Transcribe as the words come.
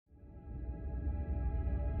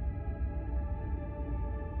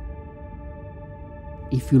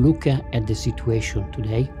If you look at the situation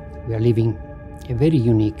today, we are living a very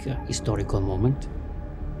unique historical moment.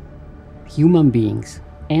 Human beings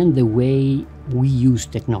and the way we use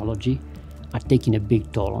technology are taking a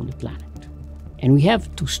big toll on the planet. And we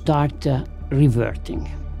have to start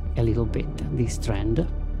reverting a little bit this trend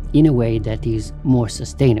in a way that is more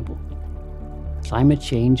sustainable. Climate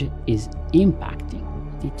change is impacting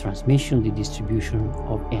the transmission, the distribution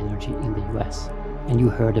of energy in the US. And you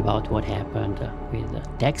heard about what happened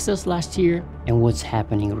with Texas last year and what's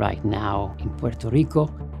happening right now in Puerto Rico.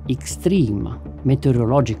 Extreme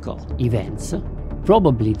meteorological events,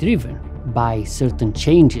 probably driven by certain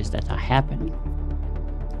changes that are happening.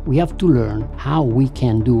 We have to learn how we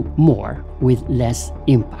can do more with less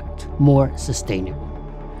impact, more sustainable.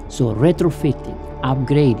 So retrofitting,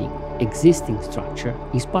 upgrading existing structure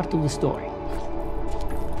is part of the story.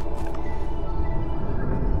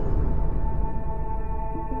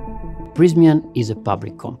 Prysmian is a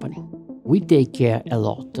public company. We take care a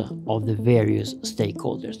lot of the various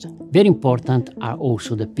stakeholders. Very important are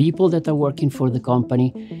also the people that are working for the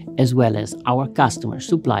company, as well as our customers,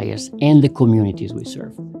 suppliers, and the communities we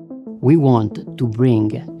serve. We want to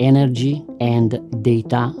bring energy and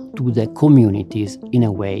data to the communities in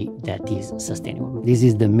a way that is sustainable. This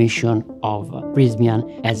is the mission of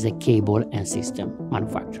Prysmian as a cable and system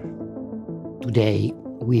manufacturer. Today,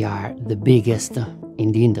 we are the biggest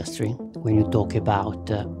in the industry when you talk about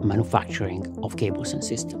manufacturing of cables and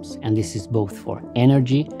systems. And this is both for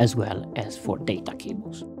energy as well as for data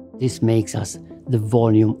cables. This makes us the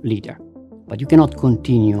volume leader. But you cannot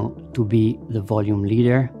continue to be the volume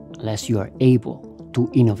leader unless you are able to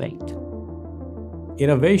innovate.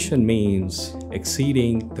 Innovation means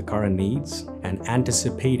exceeding the current needs and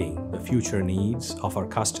anticipating the future needs of our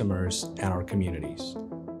customers and our communities.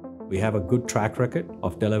 We have a good track record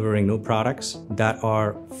of delivering new products that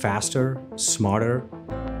are faster, smarter,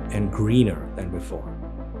 and greener than before.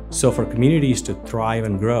 So for communities to thrive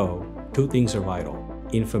and grow, two things are vital: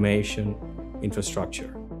 information,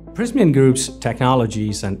 infrastructure. Prysmian Group's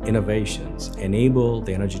technologies and innovations enable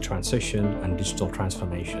the energy transition and digital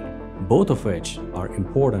transformation, both of which are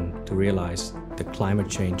important to realize the climate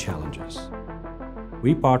change challenges.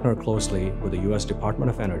 We partner closely with the US Department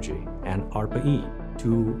of Energy and ARPA-E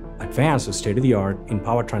to advance the state-of-the-art in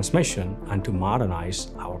power transmission and to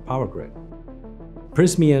modernize our power grid.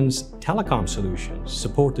 Prysmian's telecom solutions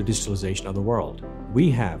support the digitalization of the world. We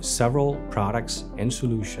have several products and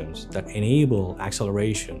solutions that enable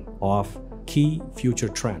acceleration of key future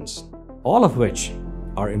trends, all of which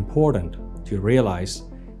are important to realize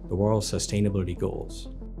the world's sustainability goals.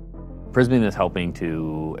 Prysmian is helping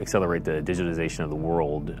to accelerate the digitalization of the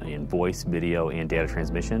world in voice, video, and data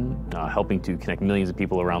transmission, helping to connect millions of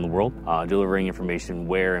people around the world, delivering information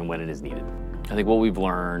where and when it is needed. I think what we've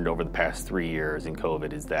learned over the past 3 years in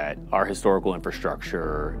COVID is that our historical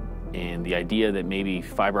infrastructure and the idea that maybe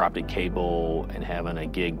fiber optic cable and having a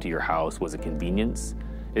gig to your house was a convenience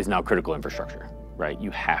is now critical infrastructure, right?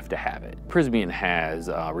 You have to have it. Prysmian has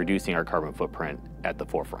reducing our carbon footprint at the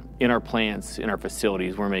forefront. In our plants, in our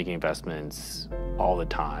facilities, we're making investments all the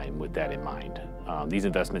time with that in mind. These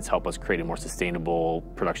investments help us create a more sustainable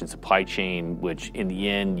production supply chain, which in the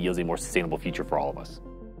end yields a more sustainable future for all of us.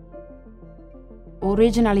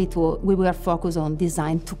 Originally, we were focused on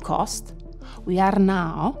design to cost. We are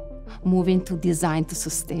now moving to design to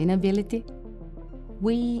sustainability.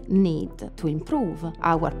 We need to improve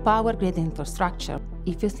our power grid infrastructure.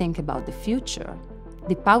 If you think about the future,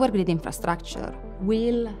 the power grid infrastructure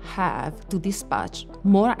will have to dispatch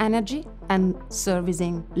more energy and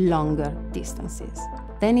servicing longer distances.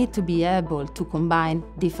 They need to be able to combine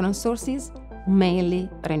different sources, mainly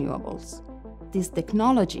renewables. These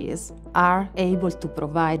technologies are able to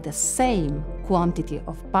provide the same quantity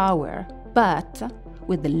of power, but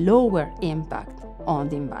with a lower impact on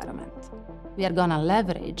the environment. We are going to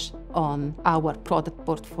leverage on our product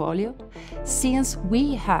portfolio since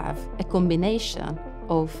we have a combination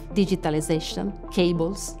of digitalization,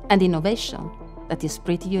 cables, and innovation that is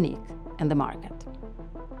pretty unique in the market.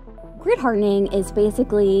 Grid hardening is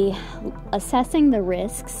basically assessing the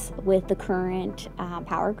risks with the current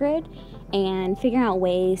power grid and figuring out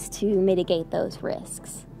ways to mitigate those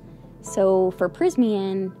risks. So for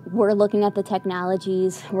Prysmian, we're looking at the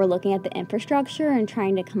technologies, we're looking at the infrastructure and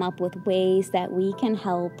trying to come up with ways that we can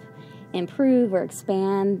help improve or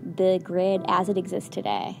expand the grid as it exists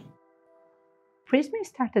today. Prysmian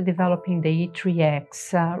started developing the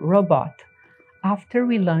E3X robot after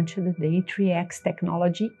we launched the E3X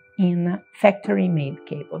technology in factory-made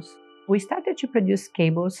cables. We started to produce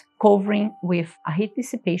cables covering with a heat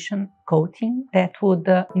dissipation coating that would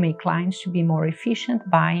make lines to be more efficient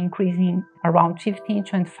by increasing around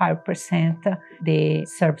 15-25% the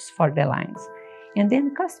service for the lines. And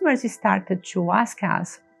then customers started to ask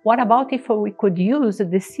us, what about if we could use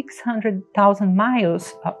the 600,000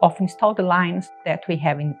 miles of installed lines that we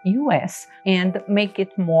have in the US and make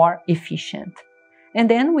it more efficient? And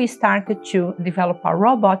then we started to develop a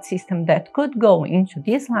robot system that could go into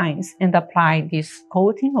these lines and apply this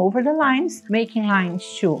coating over the lines, making lines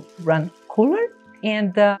to run cooler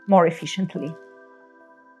and more efficiently.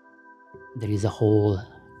 There is a whole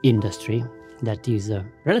industry that is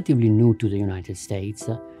relatively new to the United States,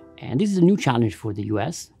 and this is a new challenge for the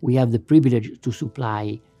US. We have the privilege to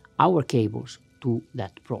supply our cables to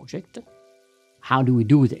that project. How do we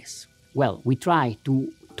do this? Well, we try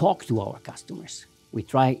to talk to our customers. We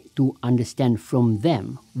try to understand from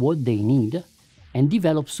them what they need and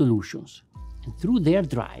develop solutions. And through their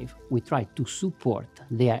drive, we try to support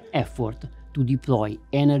their effort to deploy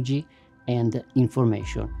energy and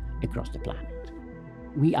information across the planet.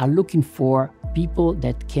 We are looking for people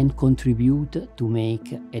that can contribute to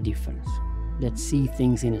make a difference, that see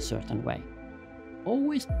things in a certain way.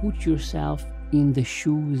 Always put yourself in the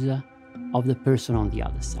shoes of the person on the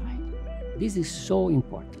other side. This is so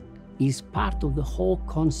important. Is part of the whole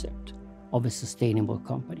concept of a sustainable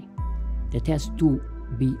company that has to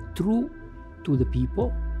be true to the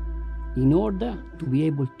people in order to be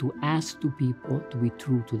able to ask to people to be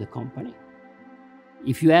true to the company.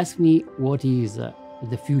 If you ask me what is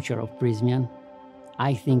the future of Prysmian,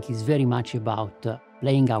 I think it's very much about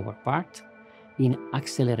playing our part in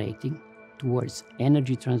accelerating towards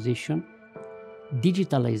energy transition,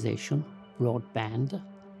 digitalization, broadband,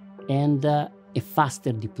 and a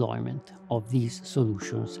faster deployment of these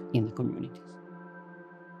solutions in the communities.